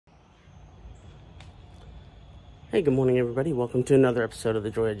Hey, good morning everybody. Welcome to another episode of The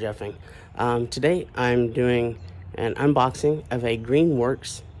Joy of Jeffing. Today I'm doing an unboxing of a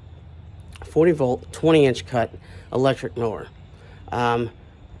Greenworks 40 volt 20-inch cut electric mower. I'm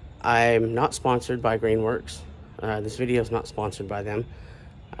not sponsored by Greenworks. This video is not sponsored by them.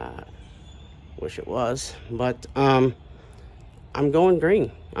 Wish it was, but I'm going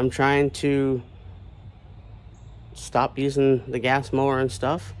green. I'm trying to stop using the gas mower and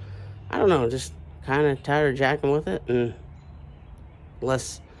stuff. I don't know, just kind of tired of jacking with it, and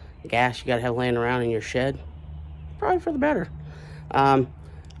less gas you gotta have laying around in your shed, probably for the better.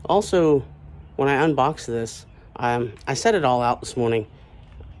 Also, when I unboxed this, I set it all out this morning.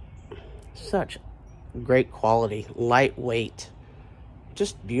 Such great quality, lightweight,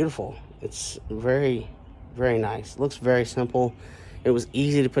 just beautiful. It's very, very nice. Looks very simple. It was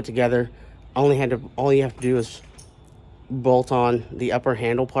easy to put together. All you have to do is bolt on the upper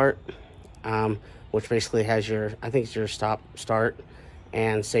handle part, which basically has your, I think it's your stop, start,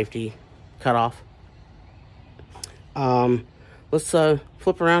 and safety cutoff. Let's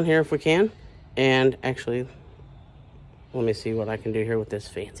flip around here if we can, and actually, let me see what I can do here with this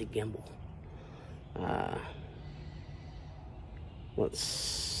fancy gimbal.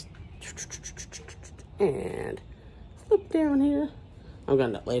 Let's and flip down here. I'm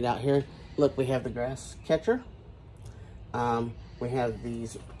gonna lay it out here. Look, we have the grass catcher. We have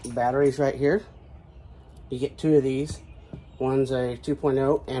these batteries right here. You get two of these. One's a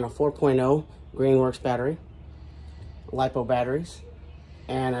 2.0 and a 4.0 Greenworks battery, LiPo batteries,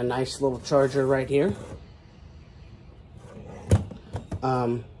 and a nice little charger right here.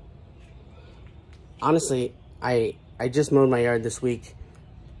 Honestly, I just mowed my yard this week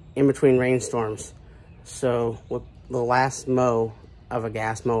in between rainstorms, so with the last mow of a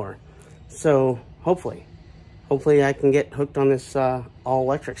gas mower. So hopefully I can get hooked on this all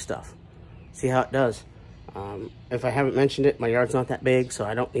electric stuff, see how it does. If I haven't mentioned it, my yard's not that big, so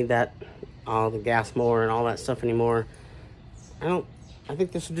I don't need that the gas mower and all that stuff anymore. I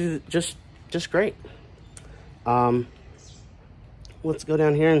think this will do just great. Let's go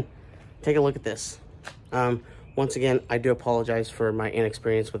down here and take a look at this. Once again, I do apologize for my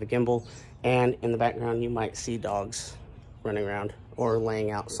inexperience with the gimbal, and in the background you might see dogs running around or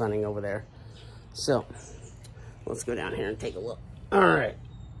laying out sunning over there. So let's go down here and take a look. All right.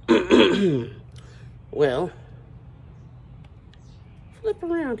 Well, flip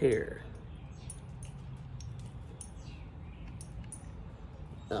around here.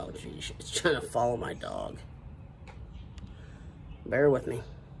 Oh, geez, it's trying to follow my dog. Bear with me.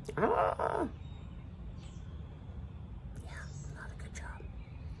 Yeah, not a good job.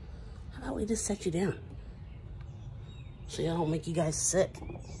 How about we just set you down so I don't make you guys sick?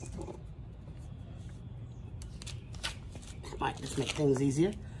 That might just make things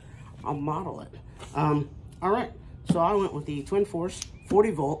easier. I'll model it. All right, so I went with the Twin Force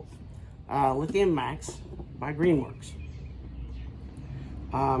 40 volt lithium max by Greenworks.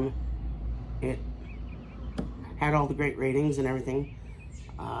 It had all the great ratings and everything.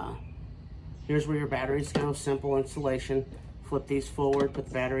 Here's where your batteries go. Simple installation. Flip these forward, put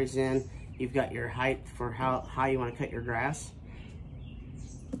the batteries in. You've got your height for how high you want to cut your grass.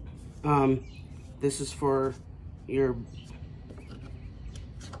 This is for your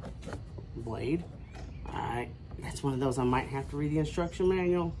blade. That's one of those I might have to read the instruction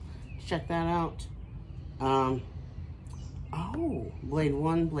manual. Check that out. Oh, blade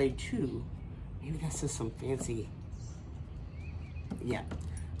 1, blade 2. Maybe that's just some fancy. Yeah,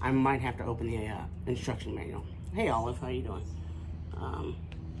 I might have to open the instruction manual. Hey Olive, how you doing?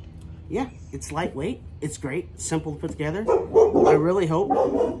 Yeah, it's lightweight. It's great. Simple to put together. I really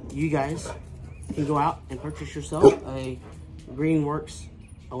hope you guys can go out and purchase yourself a Greenworks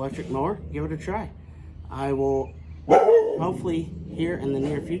electric mower. Give it a try. I will hopefully here in the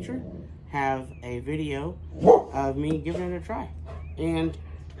near future have a video of me giving it a try, and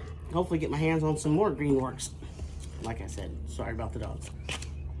hopefully get my hands on some more Greenworks. Like I said, sorry about the dogs.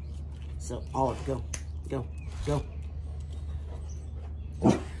 So Olive, go.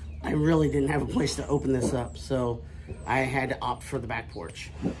 I really didn't have a place to open this up, so I had to opt for the back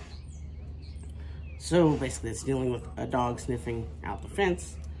porch. So basically it's dealing with a dog sniffing out the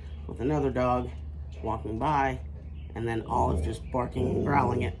fence with another dog walking by, and then Olive just barking and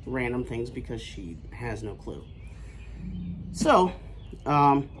growling at random things because she has no clue. So,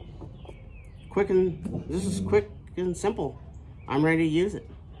 this is quick and simple. I'm ready to use it.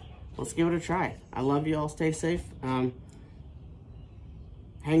 Let's give it a try. I love you all. Stay safe. Hang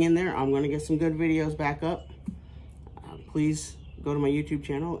in there. I'm going to get some good videos back up. Please go to my YouTube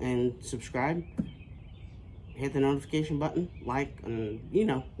channel and subscribe. Hit the notification button, like, and you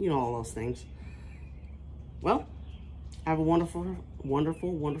know all those things. Well, Have a wonderful,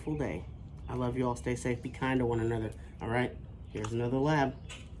 wonderful, wonderful day. I love you all. Stay safe. Be kind to one another. All right? Here's another lab.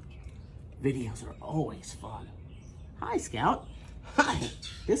 Videos are always fun. Hi, Scout. Hi.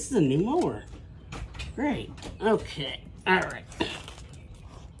 This is a new mower. Great. Okay. All right.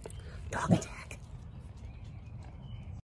 Doggy.